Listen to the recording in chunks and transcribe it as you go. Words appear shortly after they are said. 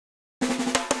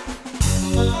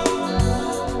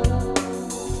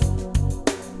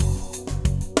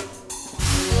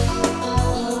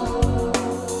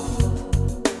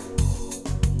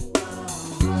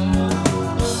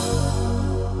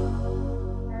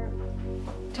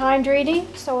timed reading.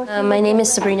 So my name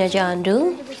is Sabrina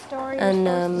Jaundoo, and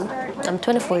and I'm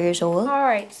 24 years old. All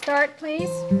right, start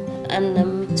please. And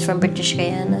it's from British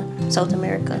Guyana, South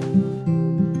America.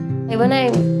 When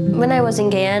I was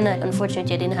in Guyana,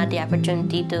 unfortunately I didn't have the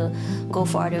opportunity to go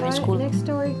farther in school. Next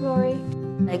story, Glory.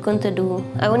 I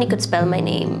only could spell my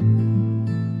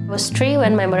name. I was 3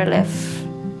 when my mother left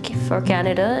for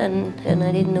Canada, and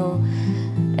I didn't know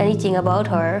anything about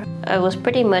her. I was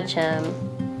pretty much on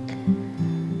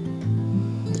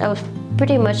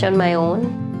my own.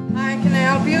 Hi, can I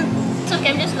help you? It's okay,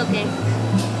 I'm just looking.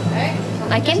 Okay.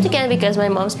 I came to Canada because my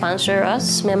mom sponsored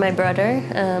us, me and my brother,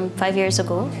 5 years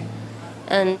ago.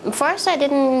 And first I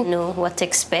didn't know what to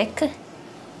expect.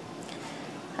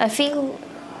 I feel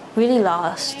really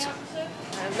lost.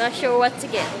 I'm not sure what to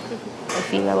get. I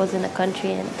feel I was in a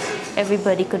country and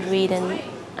everybody could read and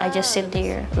I just sit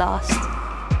there lost.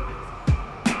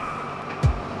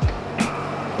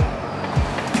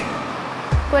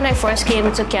 When I first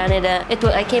came to Canada,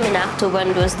 I came in October and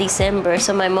it was December,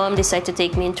 so my mom decided to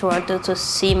take me in Toronto to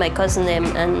see my cousin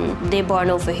them, and they born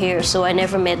over here, so I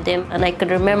never met them. And I could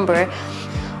remember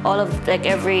all of, like,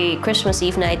 every Christmas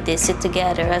Eve night they sit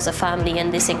together as a family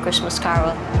and they sing Christmas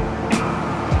carol.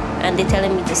 And they're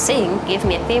telling me to sing, give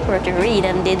me a paper to read,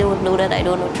 and they don't know that I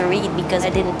don't know to read because I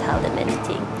didn't tell them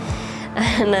anything.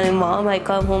 And then Mom, I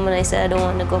come home and I said I don't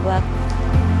want to go back.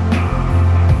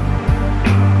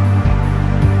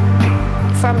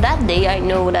 From that day, I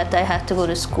know that I had to go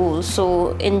to school.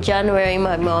 So in January,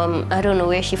 my mom, I don't know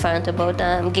where she found about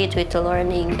Gateway to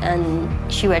Learning, and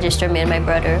she registered me and my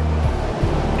brother.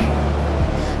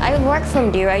 I worked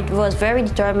from there. I was very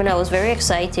determined. I was very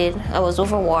excited. I was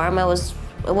overwhelmed. I was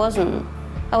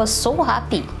so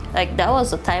happy. Like, that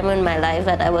was a time in my life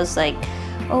that I was like,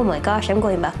 oh my gosh, I'm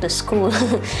going back to school.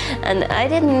 And I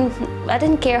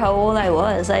didn't care how old I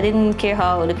was. I didn't care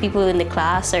how the people in the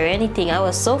class or anything. I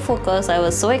was so focused, I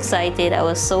was so excited, I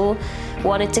was so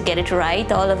wanted to get it right,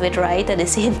 all of it right at the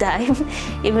same time,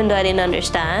 even though I didn't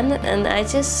understand. And I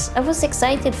was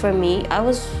excited for me. I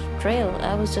was thrilled.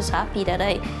 I was just happy that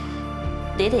I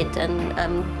did it, and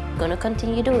I'm gonna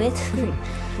continue to do it. Great,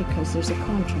 because there's a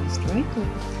contrast, right? And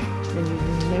you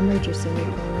remembered your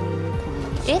semicolon and your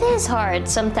commas. It is hard.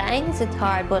 Sometimes it's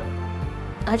hard, but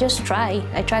I just try.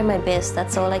 I try my best.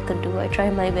 That's all I could do. I try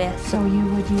my best. So you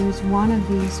would use one of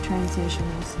these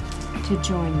transitions to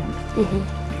join them.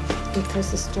 Because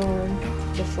the story,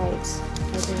 the flights,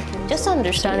 just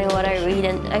understanding what I read,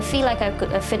 and I feel like I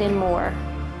fit in more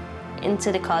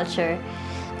into the culture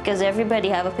because everybody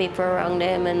have a paper around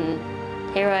them, and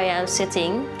here I am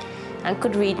sitting and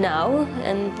could read now,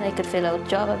 and I could fill out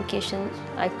job applications.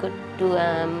 I could do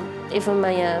even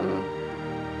my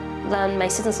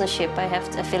citizenship. I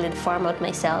fill in the form out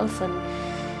myself and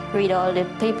read all the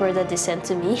paper that they sent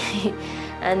to me.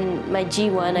 And my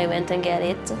G1, I went and get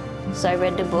it. So I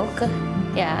read the book.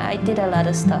 Yeah, I did a lot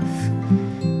of stuff.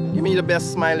 Give me the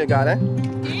best smile you got, eh?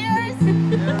 Cheers!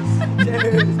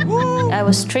 Cheers! Woo! I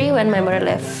was 3 when my mother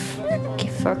left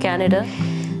for Canada.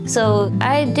 So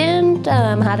I didn't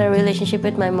have a relationship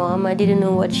with my mom. I didn't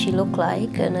know what she looked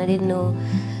like, and I didn't know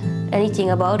anything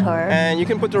about her. And you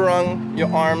can put your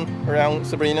arm around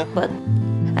Sabrina. But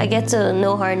I get to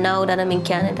know her now that I'm in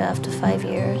Canada after 5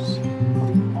 years.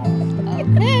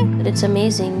 But it's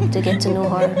amazing to get to know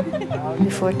her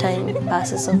before time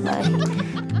passes us by.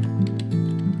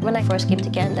 When I first came to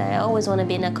Canada, I always want to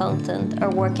be an accountant or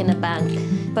work in a bank.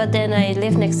 But then I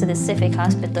live next to the Civic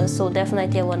Hospital, so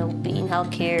definitely I want to be in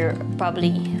healthcare,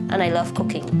 probably. And I love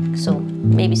cooking, so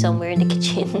maybe somewhere in the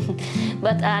kitchen.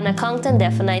 But an accountant,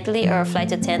 definitely, or a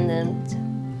flight attendant.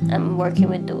 I'm working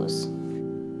with those.